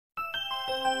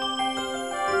Hello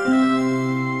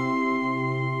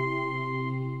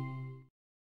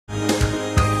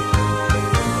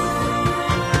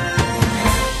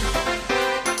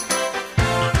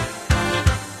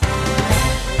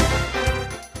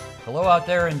out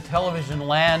there in television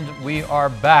land. We are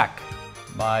back.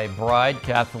 My bride,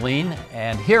 Kathleen,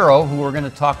 and Hero, who we're going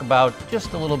to talk about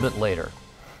just a little bit later.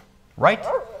 Right?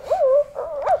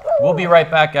 We'll be right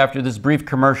back after this brief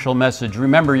commercial message.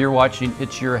 Remember, you're watching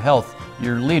It's Your Health,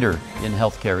 your leader in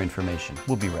healthcare information.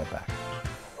 We'll be right back.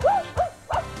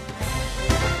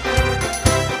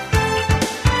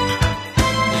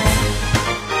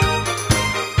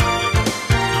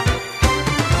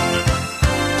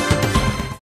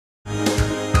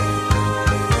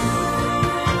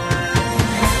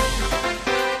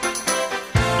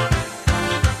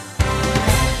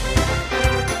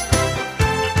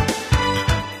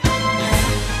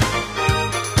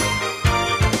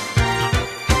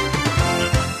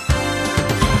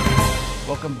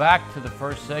 Welcome back to the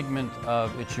first segment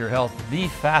of It's Your Health, the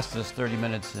fastest 30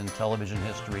 minutes in television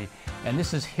history. And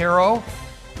this is Hero.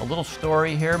 A little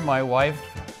story here. My wife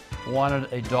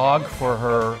wanted a dog for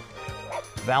her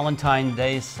Valentine's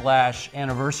Day /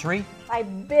 anniversary. I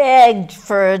begged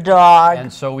for a dog.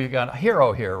 And so we got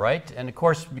Hero here, right? And of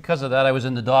course, because of that, I was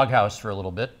in the doghouse for a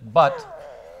little bit, but...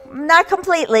 Not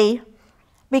completely,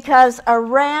 because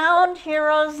around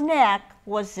Hero's neck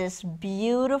was this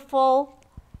beautiful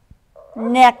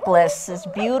necklace, this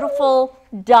beautiful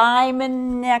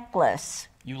diamond necklace.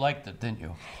 You liked it, didn't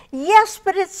you? Yes,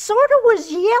 but it sort of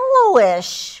was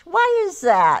yellowish. Why is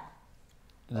that?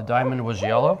 The diamond was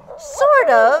yellow? Sort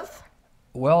of.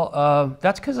 Well,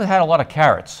 that's because it had a lot of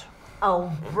carats. Oh,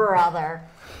 brother.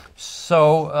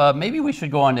 So maybe we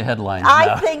should go on to headlines now.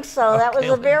 I think so. That was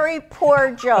a very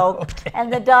poor joke. Okay.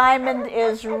 And the diamond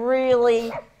is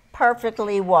really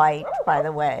perfectly white, by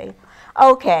the way.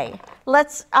 Okay,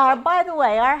 let's, by the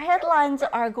way, our headlines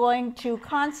are going to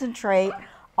concentrate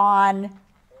on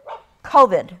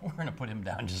COVID. We're going to put him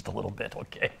down just a little bit,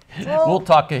 okay? We'll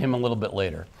talk to him a little bit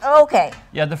later. Okay.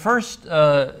 Yeah, the first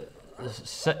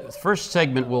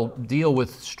segment will deal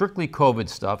with strictly COVID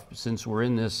stuff, since we're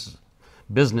in this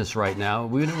business right now.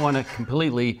 We didn't want to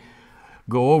completely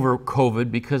go over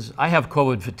COVID because I have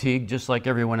COVID fatigue just like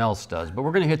everyone else does. But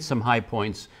we're going to hit some high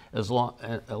points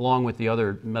along with the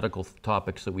other medical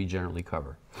topics that we generally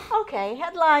cover. Okay,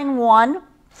 headline 1.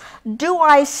 Do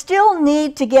I still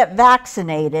need to get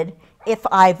vaccinated if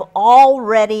I've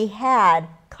already had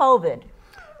COVID?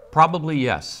 Probably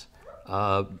yes.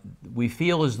 We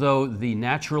feel as though the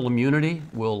natural immunity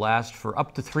will last for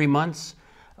up to 3 months.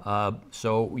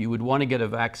 So you would want to get a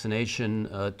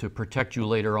vaccination to protect you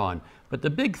later on. But the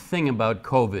big thing about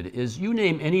COVID is you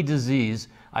name any disease,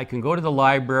 I can go to the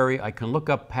library, I can look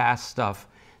up past stuff.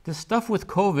 The stuff with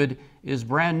COVID is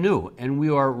brand new, and we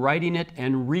are writing it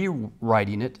and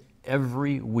rewriting it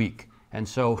every week. And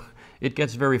so it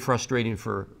gets very frustrating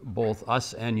for both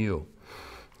us and you.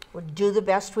 We'll do the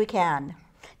best we can.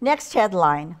 Next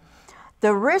headline.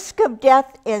 The risk of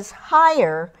death is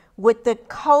higher with the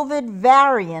COVID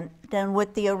variant than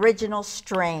with the original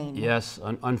strain. Yes,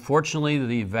 unfortunately,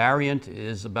 the variant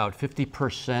is about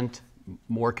 50%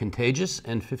 more contagious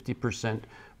and 50%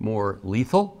 more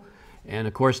lethal. And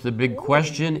of course, the big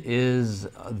question is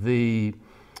the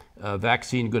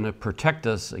vaccine going to protect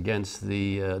us against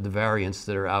the variants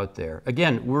that are out there?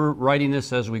 Again, we're writing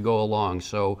this as we go along.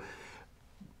 So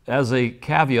as a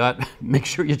caveat, make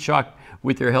sure you talk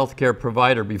with your healthcare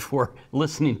provider before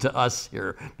listening to us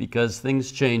here, because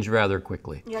things change rather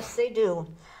quickly. Yes, they do.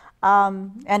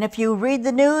 And if you read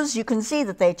the news, you can see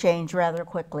that they change rather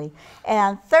quickly.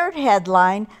 And third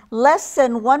headline, less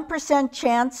than 1%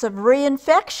 chance of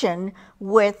reinfection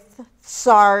with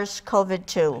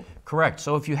SARS-CoV-2. Correct.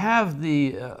 So if you have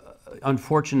the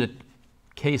unfortunate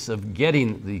case of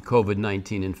getting the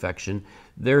COVID-19 infection,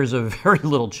 there's a very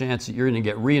little chance that you're going to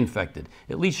get reinfected,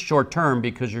 at least short term,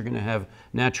 because you're going to have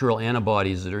natural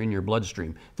antibodies that are in your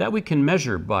bloodstream. That we can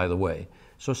measure, by the way.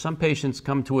 So some patients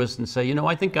come to us and say, you know,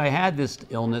 I think I had this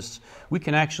illness. We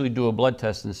can actually do a blood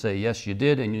test and say, yes, you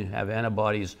did, and you have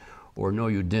antibodies, or no,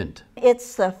 you didn't.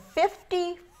 It's the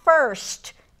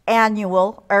 51st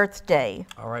annual Earth Day.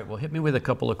 All right, well, hit me with a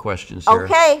couple of questions here.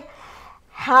 Okay.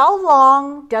 How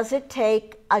long does it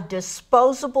take a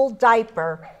disposable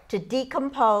diaper to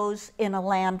decompose in a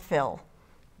landfill?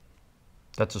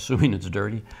 That's assuming it's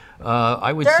dirty.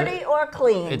 I would dirty say or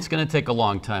clean? It's going to take a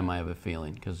long time, I have a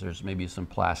feeling, because there's maybe some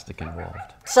plastic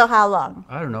involved. So how long?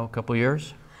 I don't know, a couple of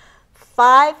years?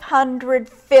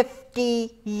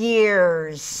 550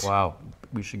 years. Wow,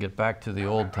 we should get back to the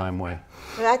old time way.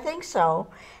 I think so.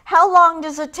 How long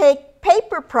does it take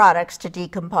paper products to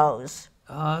decompose?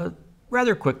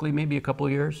 Rather quickly, maybe a couple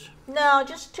of years. No,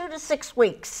 just 2 to 6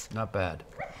 weeks. Not bad.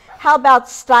 How about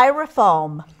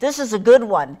styrofoam? This is a good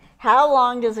one. How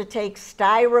long does it take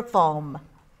styrofoam?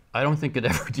 I don't think it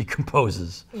ever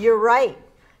decomposes. You're right.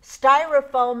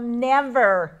 Styrofoam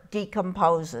never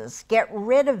decomposes. Get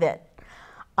rid of it.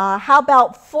 How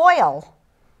about foil?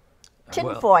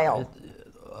 Tin foil.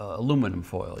 Aluminum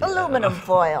foil. Yeah. Aluminum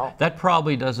foil. That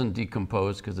probably doesn't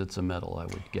decompose because it's a metal, I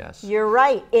would guess. You're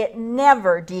right. It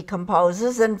never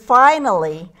decomposes. And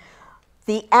finally,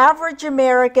 the average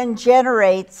American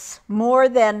generates more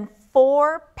than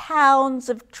 4 pounds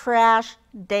of trash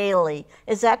daily.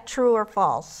 Is that true or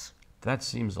false? That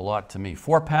seems a lot to me.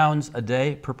 4 pounds a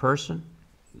day per person?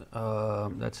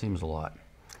 That seems a lot.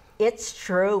 It's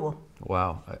true.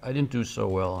 Wow, I didn't do so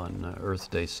well on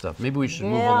Earth Day stuff. Maybe we should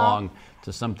move along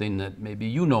to something that maybe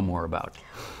you know more about.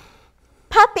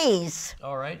 Puppies.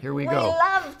 All right, here we We go.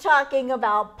 love talking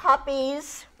about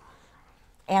puppies.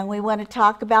 And we want to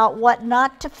talk about what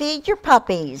not to feed your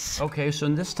puppies. Okay, so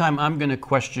this time I'm going to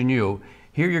question you.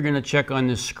 Here you're going to check on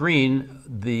the screen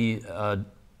the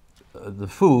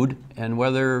food and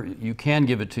whether you can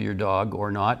give it to your dog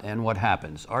or not and what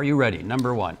happens. Are you ready?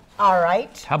 Number 1. All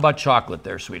right. How about chocolate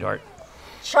there, sweetheart?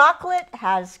 Chocolate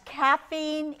has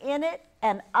caffeine in it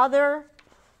and other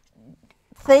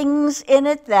things in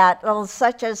it that,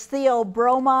 such as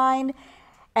theobromine,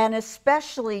 and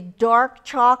especially dark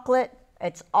chocolate.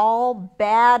 It's all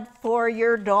bad for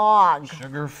your dog.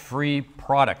 Sugar-free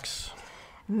products.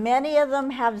 Many of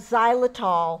them have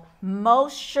xylitol.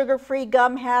 Most sugar-free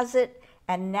gum has it,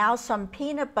 and now some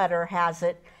peanut butter has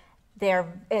it.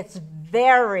 It's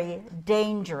very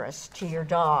dangerous to your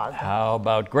dog. How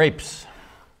about grapes?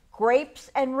 Grapes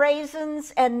and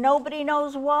raisins, and nobody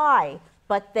knows why,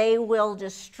 but they will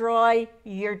destroy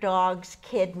your dog's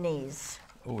kidneys.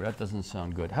 Oh, that doesn't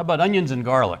sound good. How about onions and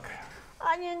garlic?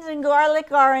 Onions and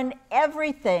garlic are in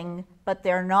everything, but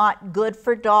they're not good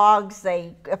for dogs.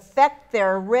 They affect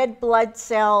their red blood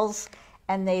cells,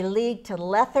 and they lead to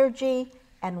lethargy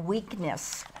and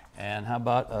weakness. And how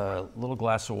about a little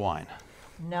glass of wine?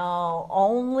 No,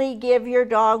 only give your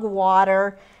dog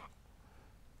water.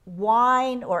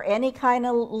 Wine or any kind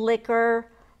of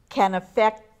liquor can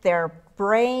affect their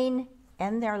brain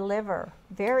and their liver.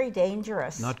 Very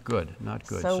dangerous. Not good, not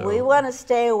good. So we want to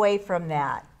stay away from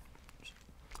that.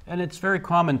 And it's very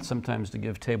common sometimes to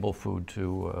give table food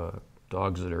to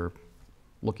dogs that are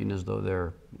looking as though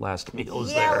their last meal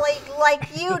is there. Like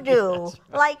you do.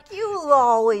 Like you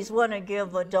always want to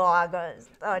give a dog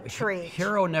a treat.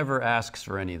 Hero never asks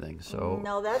for anything, so.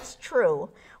 No, that's true.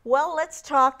 Well, let's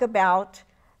talk about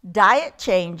diet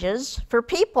changes for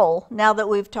people now that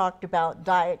we've talked about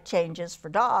diet changes for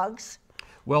dogs.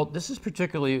 Well, this is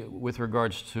particularly with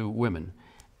regards to women.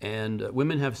 And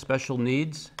women have special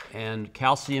needs, and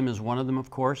calcium is one of them, of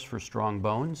course, for strong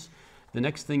bones. The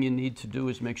next thing you need to do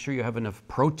is make sure you have enough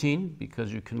protein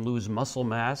because you can lose muscle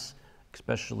mass,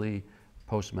 especially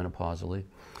postmenopausally.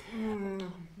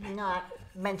 Not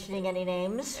mentioning any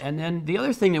names. And then the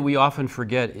other thing that we often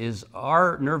forget is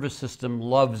our nervous system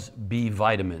loves B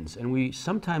vitamins, and we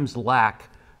sometimes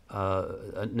lack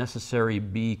necessary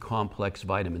B complex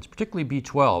vitamins, particularly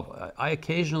B12. I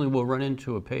occasionally will run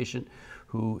into a patient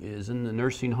who is in the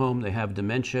nursing home, they have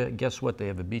dementia. Guess what? They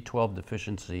have a B12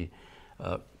 deficiency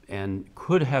and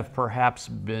could have perhaps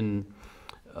been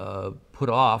put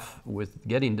off with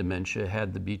getting dementia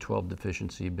had the B12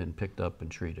 deficiency been picked up and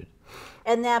treated.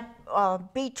 And that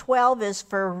B12 is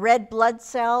for red blood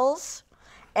cells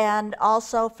and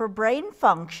also for brain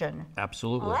function.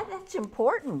 Absolutely. Well, that's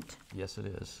important. Yes, it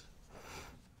is.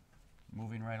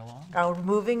 Moving right along.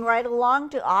 Moving right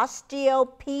along to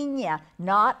osteopenia,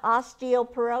 not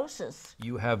osteoporosis.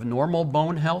 You have normal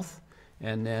bone health,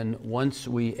 and then once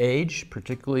we age,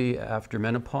 particularly after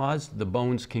menopause, the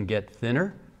bones can get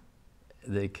thinner.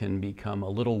 They can become a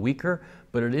little weaker,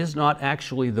 but it is not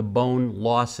actually the bone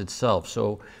loss itself.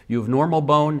 So you have normal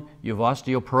bone, you have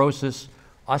osteoporosis.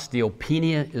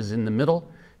 Osteopenia is in the middle,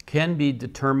 can be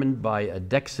determined by a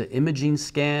DEXA imaging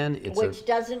scan. Which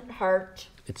doesn't hurt.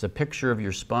 It's a picture of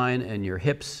your spine and your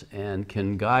hips and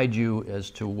can guide you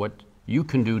as to what you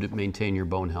can do to maintain your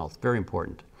bone health. Very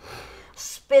important.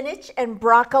 Spinach and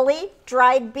broccoli,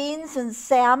 dried beans and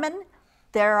salmon,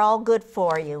 they're all good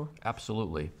for you.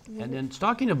 Absolutely. And then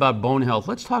talking about bone health,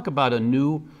 let's talk about a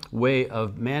new way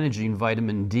of managing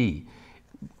vitamin D.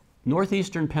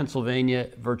 Northeastern Pennsylvania,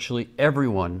 virtually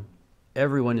everyone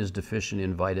is deficient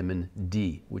in vitamin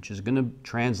D, which is going to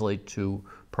translate to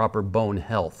proper bone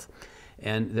health.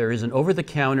 And there is an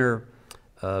over-the-counter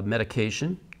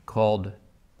medication called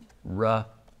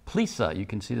Plisa, you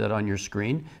can see that on your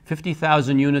screen.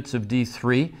 50,000 units of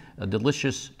D3, a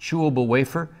delicious chewable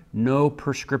wafer, no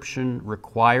prescription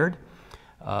required.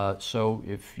 So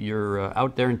if you're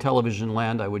out there in television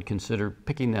land, I would consider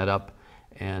picking that up.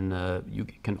 And you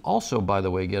can also, by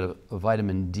the way, get a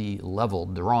vitamin D level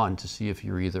drawn to see if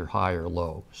you're either high or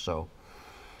low. So,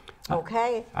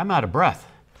 okay. I'm out of breath.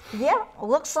 Yeah,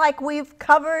 looks like we've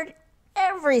covered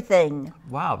everything.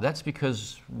 Wow, that's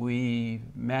because we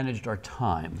managed our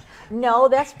time. No,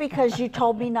 that's because you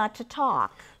told me not to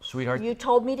talk. Sweetheart, You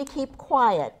told me to keep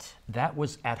quiet. that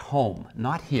was at home,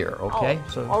 not here, okay? Oh,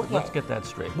 So okay. let's get that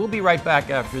straight. We'll be right back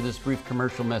after this brief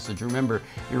commercial message. Remember,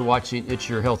 you're watching It's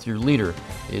Your Health, your leader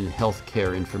in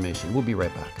healthcare information. We'll be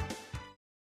right back.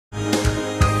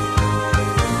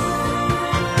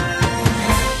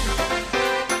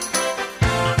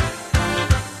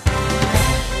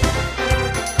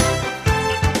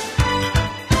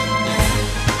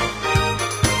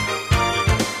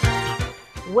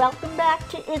 Welcome back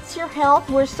to It's Your Health.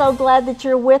 We're so glad that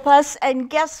you're with us. And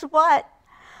guess what?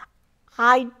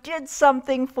 I did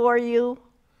something for you.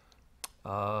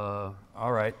 All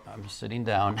right, I'm sitting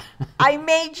down. I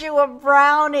made you a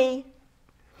brownie.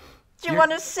 Do you You're-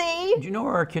 want to see? Do you know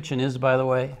where our kitchen is, by the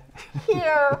way?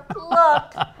 Here,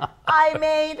 look. I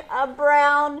made a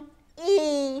brown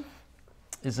E.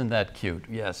 Isn't that cute?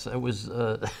 Yes, it was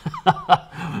a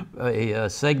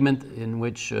segment in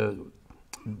which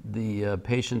the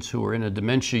patients who were in a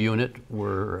dementia unit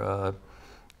were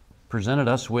presented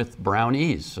us with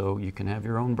brownies, so you can have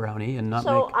your own brownie and not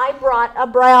So make. I brought a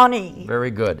brownie.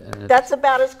 Very good. And it's- That's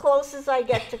about as close as I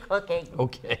get to cooking.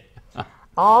 okay.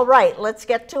 All right, let's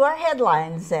get to our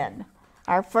headlines then.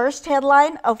 Our first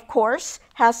headline, of course,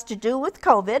 has to do with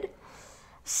COVID.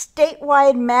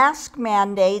 Statewide mask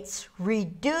mandates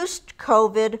reduced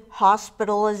COVID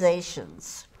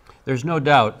hospitalizations. There's no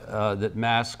doubt that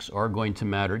masks are going to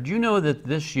matter. Do you know that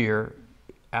this year,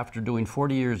 after doing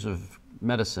 40 years of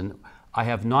medicine, I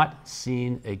have not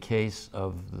seen a case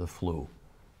of the flu?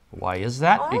 Why is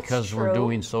that? Oh, that's Because we're true.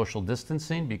 doing social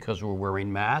distancing, because we're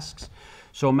wearing masks.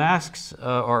 So masks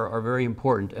are very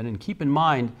important. And then keep in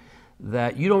mind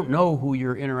that you don't know who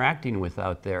you're interacting with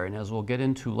out there. And as we'll get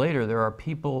into later, there are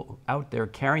people out there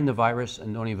carrying the virus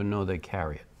and don't even know they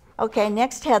carry it. Okay,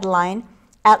 next headline.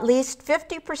 At least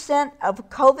 50% of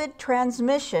COVID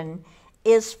transmission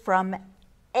is from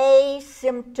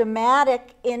asymptomatic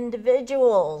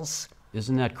individuals.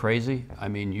 Isn't that crazy? I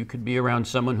mean, you could be around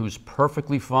someone who's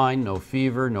perfectly fine, no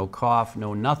fever, no cough,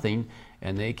 no nothing,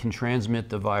 and they can transmit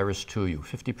the virus to you.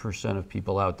 50% of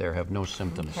people out there have no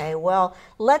symptoms. Okay, well,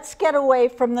 let's get away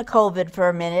from the COVID for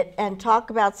a minute and talk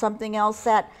about something else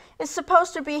that is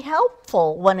supposed to be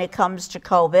helpful when it comes to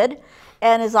COVID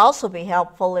and is also be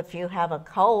helpful if you have a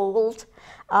cold.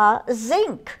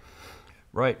 Zinc.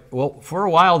 Right. Well, for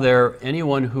a while there,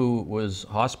 anyone who was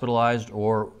hospitalized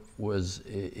or was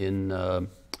in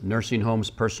nursing homes,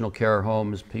 personal care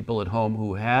homes, people at home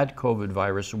who had COVID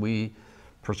virus, we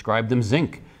prescribed them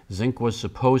zinc. Zinc was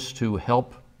supposed to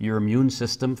help your immune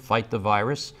system fight the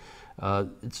virus.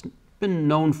 It's been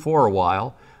known for a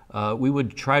while. We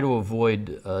would try to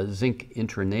avoid zinc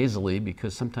intranasally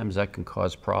because sometimes that can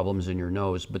cause problems in your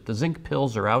nose. But the zinc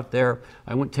pills are out there.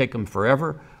 I wouldn't take them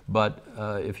forever, but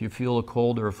if you feel a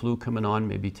cold or a flu coming on,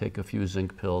 maybe take a few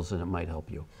zinc pills and it might help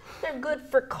you. They're good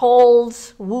for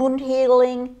colds, wound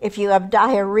healing, if you have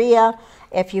diarrhea,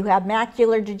 if you have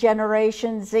macular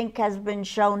degeneration. Zinc has been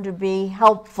shown to be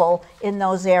helpful in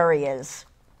those areas.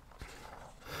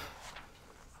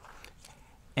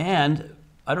 And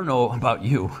I don't know about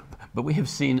you, but we have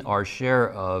seen our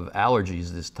share of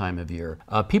allergies this time of year.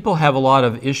 People have a lot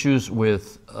of issues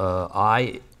with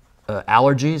eye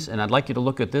allergies, and I'd like you to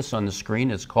look at this on the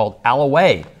screen. It's called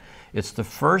Alloway. It's the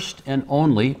first and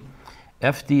only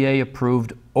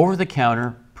FDA-approved,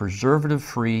 over-the-counter,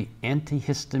 preservative-free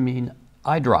antihistamine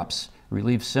eye drops.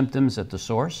 Relieves symptoms at the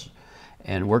source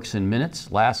and works in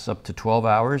minutes, lasts up to 12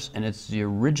 hours, and it's the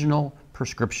original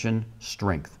prescription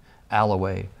strength.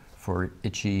 Alloway for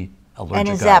itchy allergic eyes. And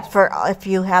is that for if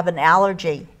you have an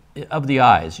allergy? Of the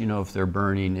eyes, you know, if they're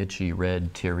burning, itchy,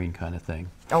 red, tearing kind of thing.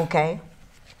 Okay.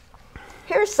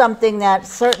 Here's something that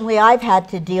certainly I've had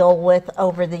to deal with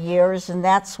over the years, and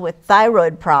that's with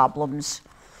thyroid problems.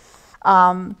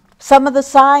 Some of the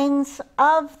signs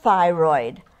of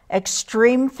thyroid: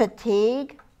 extreme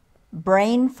fatigue,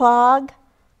 brain fog,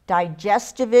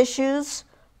 digestive issues,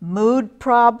 mood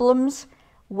problems,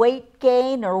 weight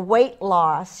gain or weight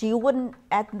loss. You wouldn't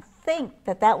think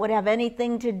that that would have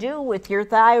anything to do with your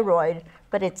thyroid,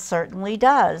 but it certainly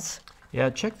does. Yeah,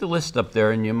 check the list up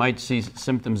there and you might see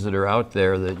symptoms that are out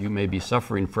there that you may be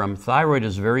suffering from. Thyroid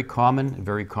is very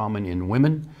common in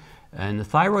women. And the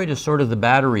thyroid is sort of the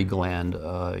battery gland.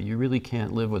 You really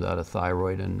can't live without a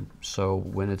thyroid, and so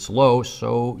when it's low,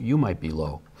 so you might be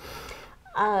low.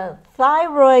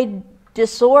 Thyroid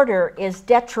disorder is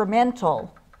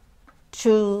detrimental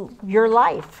to your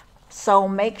life, so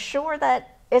make sure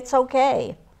that it's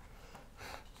okay.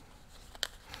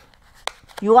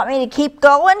 You want me to keep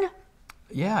going?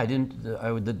 Yeah, I didn't.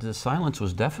 The silence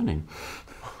was deafening.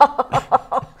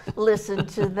 Listen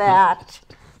to that.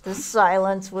 The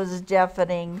silence was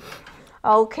deafening.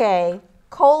 Okay,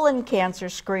 colon cancer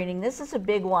screening. This is a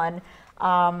big one.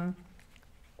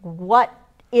 What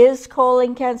is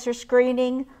colon cancer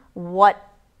screening? What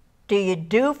do you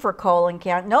do for colon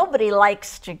cancer? Nobody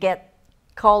likes to get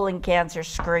colon cancer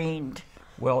screened.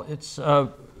 Well, it's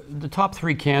the top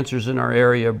 3 cancers in our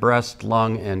area: breast,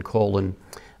 lung, and colon,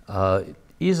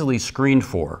 easily screened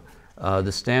for.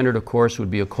 The standard, of course, would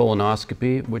be a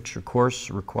colonoscopy, which, of course,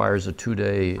 requires a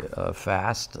 2-day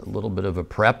fast, a little bit of a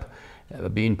prep,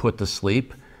 being put to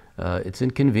sleep. It's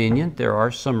inconvenient. There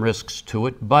are some risks to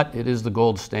it, but it is the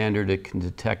gold standard. It can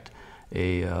detect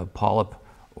a polyp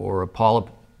or a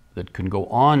polyp that can go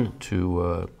on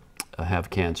to have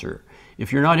cancer.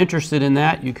 If you're not interested in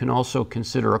that, you can also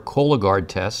consider a Cologuard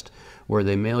test, where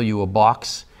they mail you a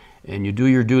box and you do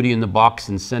your duty in the box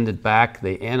and send it back.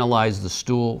 They analyze the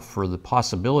stool for the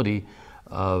possibility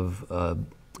of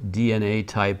DNA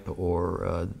type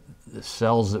or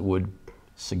cells that would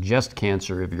suggest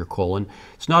cancer of your colon.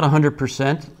 It's not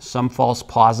 100%, some false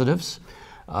positives.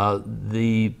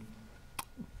 The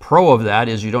pro of that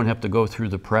is you don't have to go through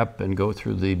the prep and go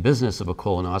through the business of a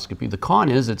colonoscopy. The con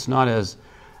is it's not as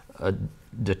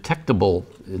detectable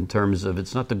in terms of,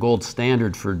 it's not the gold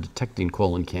standard for detecting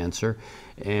colon cancer.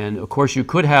 And of course you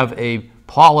could have a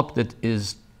polyp that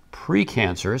is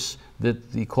precancerous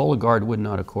that the Cologuard would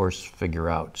not, of course, figure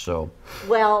out. So,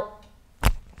 well,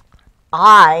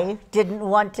 I didn't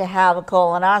want to have a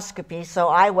colonoscopy, so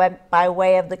I went by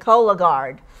way of the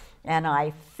Cologuard, and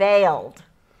I failed.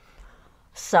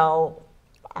 So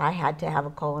I had to have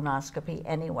a colonoscopy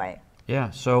anyway.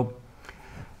 Yeah, so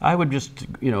I would just,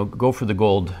 go for the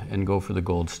gold and go for the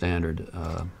gold standard.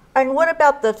 And what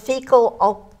about the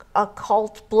fecal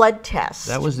occult blood test?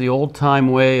 That was the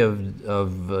old-time way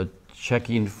of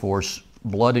checking for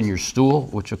blood in your stool,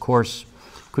 which, of course,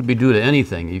 could be due to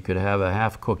anything. You could have a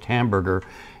half-cooked hamburger,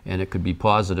 and it could be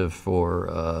positive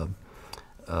for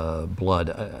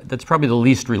blood. That's probably the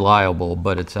least reliable,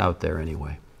 but it's out there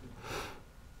anyway.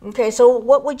 Okay, so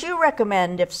what would you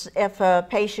recommend if a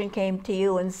patient came to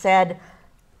you and said,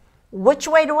 "Which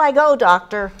way do I go,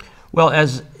 doctor?" Well,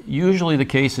 as usually the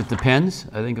case, it depends.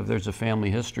 I think if there's a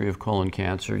family history of colon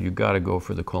cancer, you've got to go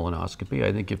for the colonoscopy.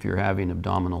 I think if you're having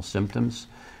abdominal symptoms,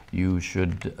 you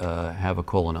should have a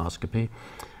colonoscopy.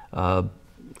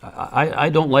 I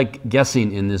don't like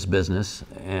guessing in this business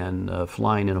and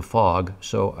flying in a fog,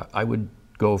 so I would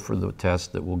go for the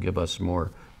test that will give us more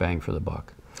bang for the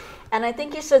buck. And I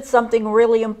think you said something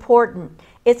really important.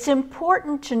 It's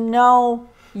important to know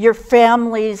your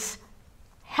family's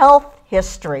health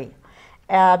history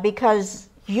because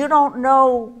you don't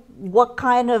know what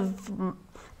kind of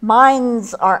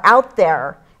minds are out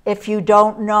there if you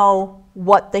don't know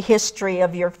what the history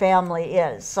of your family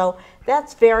is. So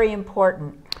that's very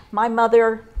important. My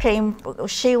mother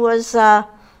she was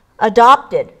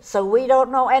adopted, so we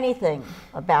don't know anything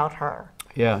about her.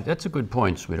 Yeah, that's a good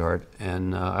point, sweetheart.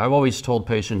 And I've always told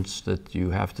patients that you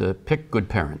have to pick good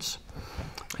parents.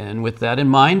 And with that in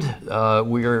mind,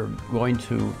 we are going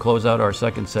to close out our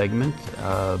second segment.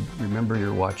 Remember,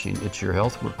 you're watching It's Your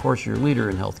Health. We're, of course, your leader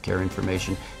in healthcare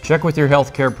information. Check with your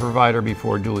healthcare provider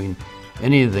before doing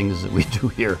any of the things that we do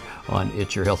here on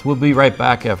It's Your Health. We'll be right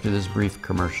back after this brief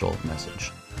commercial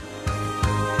message.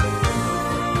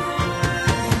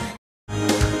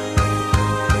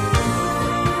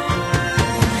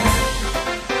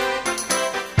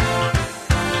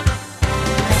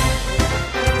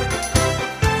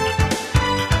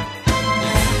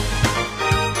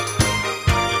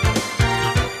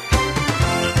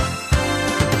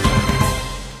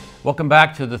 Welcome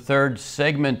back to the third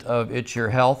segment of It's Your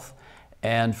Health.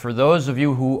 And for those of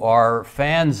you who are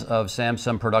fans of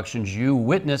Samsung Productions, you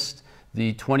witnessed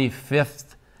the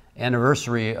 25th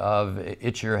anniversary of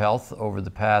It's Your Health over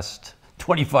the past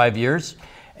 25 years.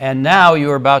 And now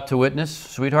you're about to witness,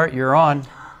 sweetheart, you're on.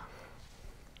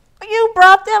 You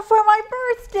brought that for my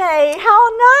birthday.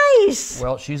 How nice.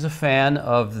 Well, she's a fan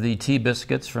of the tea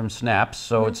biscuits from Snaps,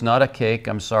 so it's not a cake,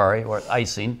 I'm sorry, or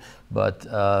icing, but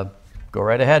go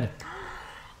right ahead.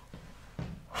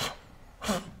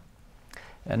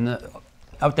 And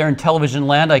out there in television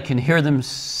land, I can hear them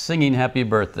singing happy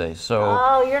birthday. So.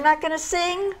 Oh, you're not going to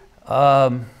sing?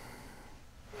 No.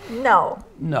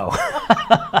 No.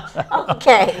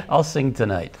 Okay. I'll sing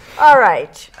tonight. All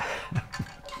right.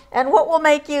 And what will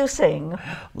make you sing?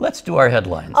 Let's do our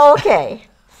headlines. Okay.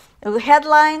 The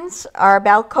headlines are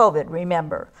about COVID,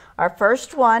 remember. Our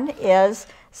first one is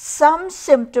some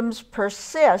symptoms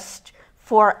persist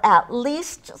for at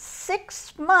least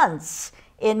 6 months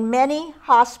in many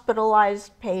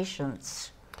hospitalized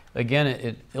patients. Again,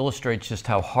 it illustrates just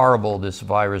how horrible this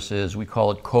virus is. We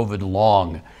call it COVID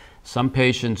long. Some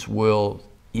patients will,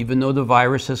 even though the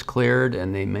virus has cleared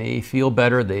and they may feel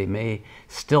better, they may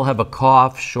still have a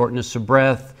cough, shortness of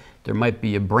breath, there might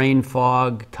be a brain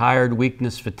fog, tired,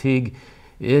 weakness, fatigue.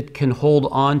 It can hold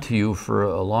on to you for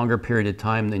a longer period of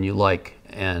time than you like,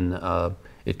 and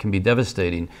it can be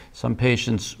devastating. Some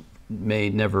patients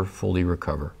may never fully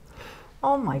recover.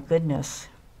 Oh my goodness.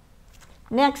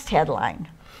 Next headline.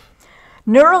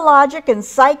 Neurologic and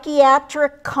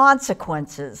psychiatric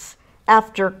consequences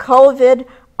after COVID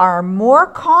are more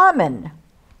common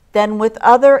than with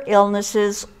other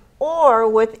illnesses or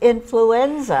with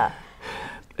influenza.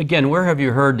 Again, where have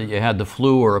you heard that you had the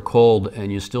flu or a cold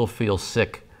and you still feel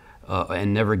sick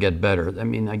and never get better? I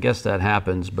mean, I guess that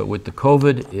happens, but with the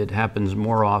COVID, it happens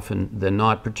more often than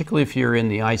not, particularly if you're in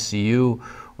the ICU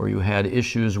or you had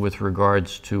issues with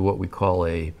regards to what we call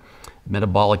a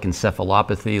metabolic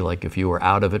encephalopathy, like if you were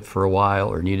out of it for a while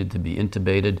or needed to be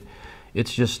intubated.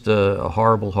 It's just a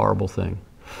horrible, horrible thing.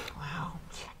 Wow.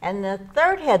 And the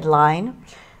third headline,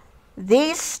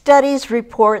 these studies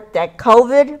report that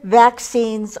COVID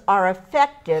vaccines are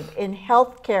effective in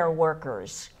healthcare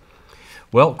workers.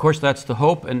 Well, of course, that's the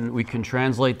hope, and we can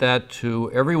translate that to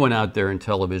everyone out there in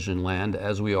television land.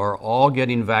 As we are all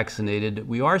getting vaccinated,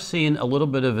 we are seeing a little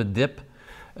bit of a dip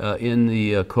in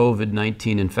the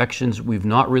COVID-19 infections. We've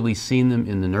not really seen them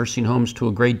in the nursing homes to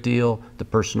a great deal, the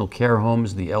personal care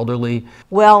homes, the elderly.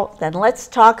 Well, then let's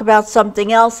talk about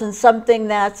something else, and something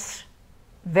that's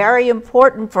very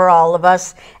important for all of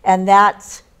us, and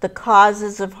that's the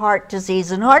causes of heart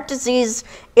disease. And heart disease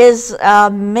is a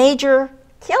major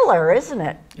killer, isn't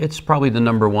it? It's probably the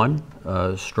number one,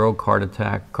 stroke, heart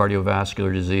attack,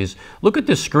 cardiovascular disease. Look at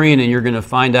this screen and you're going to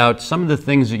find out some of the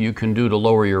things that you can do to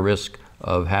lower your risk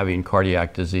of having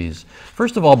cardiac disease.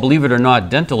 First of all, believe it or not,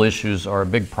 dental issues are a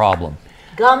big problem.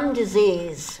 Gum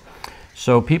disease.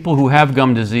 So people who have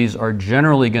gum disease are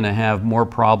generally going to have more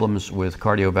problems with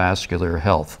cardiovascular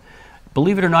health.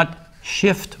 Believe it or not,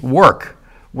 shift work,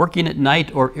 working at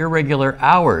night or irregular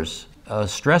hours,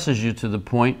 stresses you to the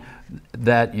point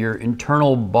that your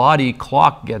internal body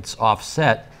clock gets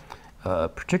offset,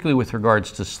 particularly with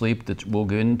regards to sleep, that we'll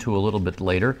get into a little bit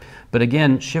later. But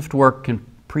again, shift work can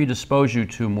predispose you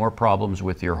to more problems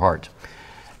with your heart.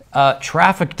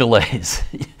 Traffic delays.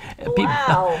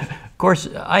 Wow. Of course,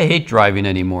 I hate driving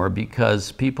anymore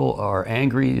because people are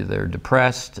angry, they're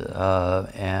depressed,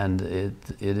 and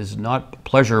it is not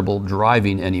pleasurable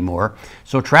driving anymore.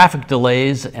 So traffic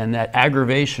delays and that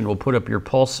aggravation will put up your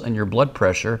pulse and your blood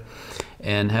pressure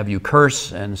and have you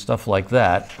curse and stuff like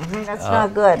that. That's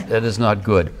not good. That is not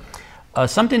good.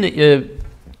 Something that you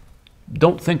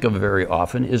don't think of very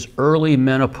often is early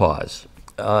menopause.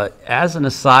 As an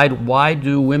aside, why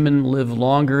do women live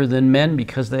longer than men?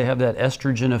 Because they have that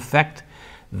estrogen effect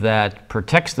that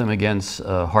protects them against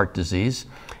heart disease.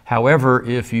 However,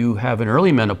 if you have an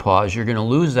early menopause, you're going to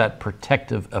lose that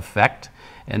protective effect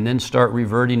and then start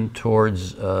reverting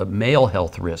towards male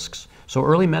health risks. So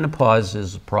early menopause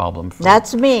is a problem.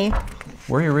 That's me.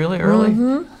 Were you really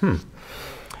early?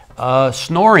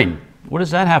 Snoring. What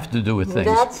does that have to do with things?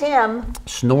 That's him.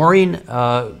 Snoring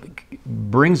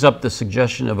brings up the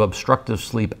suggestion of obstructive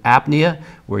sleep apnea,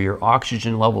 where your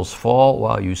oxygen levels fall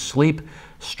while you sleep,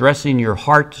 stressing your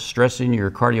heart, stressing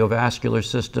your cardiovascular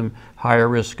system, higher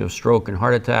risk of stroke and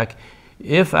heart attack.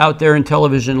 If out there in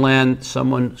television land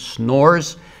someone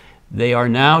snores, they are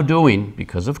now doing,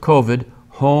 because of COVID,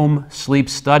 home sleep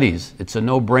studies. It's a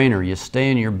no-brainer. You stay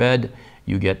in your bed,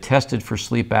 you get tested for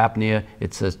sleep apnea.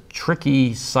 It's a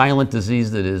tricky, silent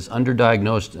disease that is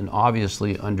underdiagnosed and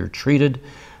obviously undertreated.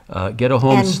 Get a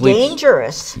home sleep. And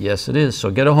dangerous. Yes, it is. So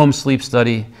get a home sleep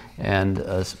study and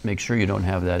make sure you don't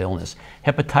have that illness.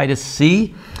 Hepatitis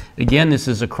C, again, this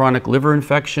is a chronic liver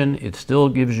infection. It still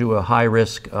gives you a high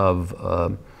risk of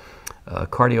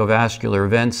cardiovascular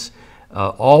events.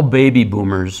 All baby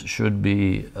boomers should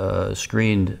be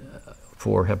screened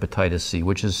for hepatitis C,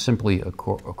 which is simply, of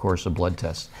course, a blood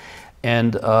test.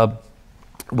 And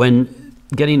when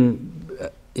getting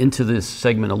into this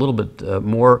segment a little bit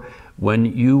more, when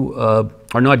you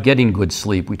are not getting good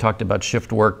sleep. We talked about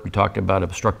shift work, we talked about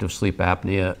obstructive sleep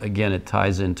apnea. Again, it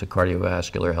ties into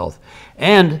cardiovascular health.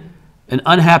 And an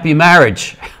unhappy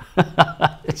marriage.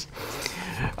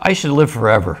 I should live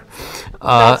forever.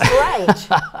 That's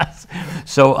right.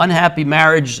 So unhappy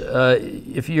marriage,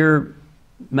 if you're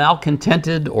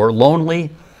malcontented or lonely,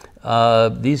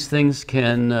 these things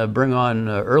can bring on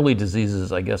early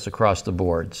diseases, I guess, across the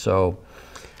board. So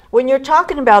when you're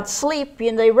talking about sleep,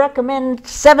 they recommend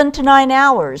 7 to 9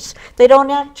 hours. They don't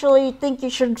actually think you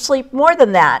should sleep more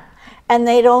than that. And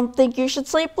they don't think you should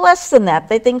sleep less than that.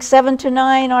 They think 7 to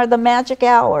 9 are the magic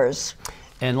hours.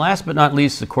 And last but not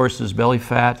least, of course, is belly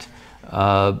fat.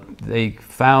 They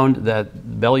found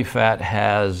that belly fat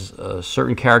has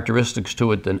certain characteristics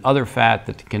to it than other fat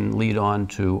that can lead on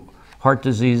to heart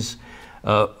disease.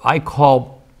 I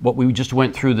call what we just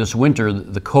went through this winter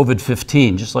the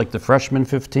COVID-15, just like the freshman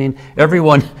 15.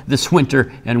 Everyone this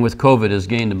winter and with COVID has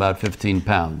gained about 15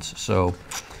 pounds. So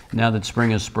now that spring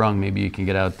has sprung, maybe you can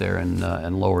get out there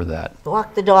and lower that.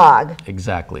 Walk the dog.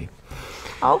 Exactly.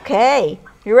 Okay.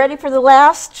 You ready for the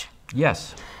last?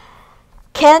 Yes.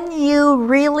 Can you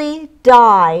really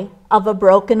die of a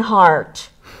broken heart?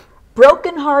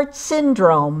 Broken heart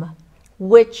syndrome,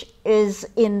 which is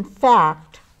in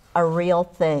fact a real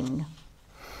thing.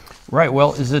 Right.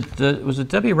 Well, was it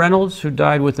Debbie Reynolds who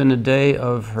died within a day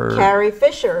of her? Carrie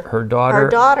Fisher. Her daughter. Her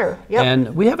daughter. Yep.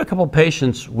 And we have a couple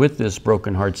patients with this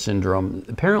broken heart syndrome.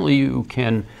 Apparently, you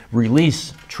can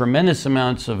release tremendous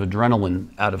amounts of adrenaline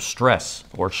out of stress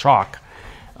or shock.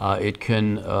 It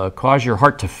can cause your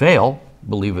heart to fail,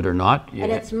 believe it or not. And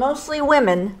it's mostly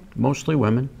women. Mostly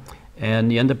women.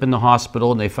 And you end up in the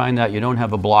hospital and they find out you don't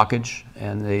have a blockage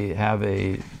and they have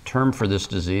a term for this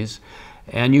disease.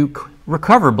 And you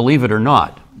recover, believe it or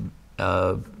not,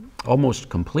 almost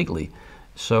completely.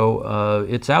 So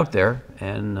it's out there,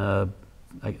 and I'm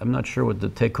not sure what the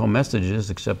take-home message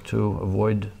is except to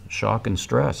avoid shock and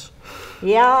stress.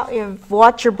 Yeah,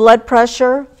 watch your blood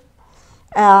pressure.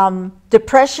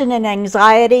 Depression and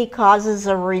anxiety causes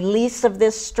a release of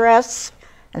this stress,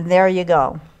 and there you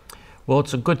go. Well,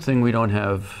 it's a good thing we don't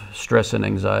have stress and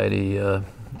anxiety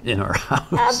in our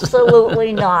house.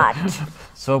 Absolutely not.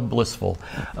 So blissful.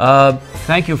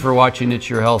 Thank you for watching It's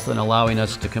Your Health and allowing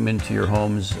us to come into your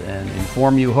homes and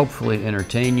inform you, hopefully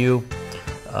entertain you.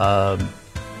 Watch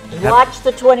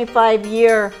the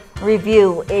 25-year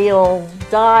review. You'll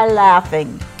die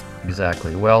laughing.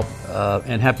 Exactly. Well,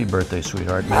 and happy birthday,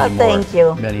 sweetheart. Many more. Thank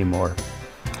you. Many more.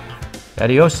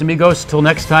 Adios, amigos. Till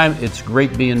next time, it's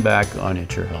great being back on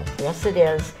It's Your Health. Yes, it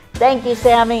is. Thank you,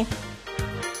 Sammy.